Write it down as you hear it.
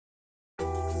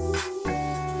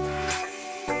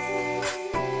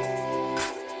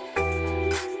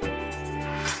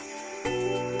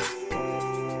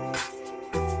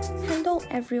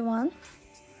everyone.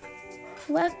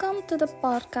 Welcome to the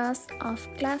podcast of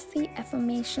Classy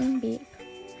Affirmation Babe.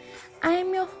 I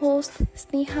am your host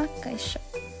Sneha Kaishap.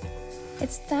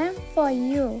 It's time for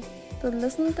you to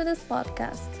listen to this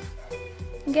podcast.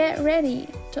 Get ready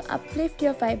to uplift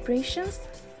your vibrations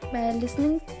by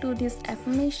listening to these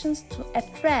affirmations to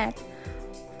attract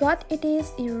what it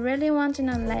is you really want in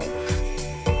your life.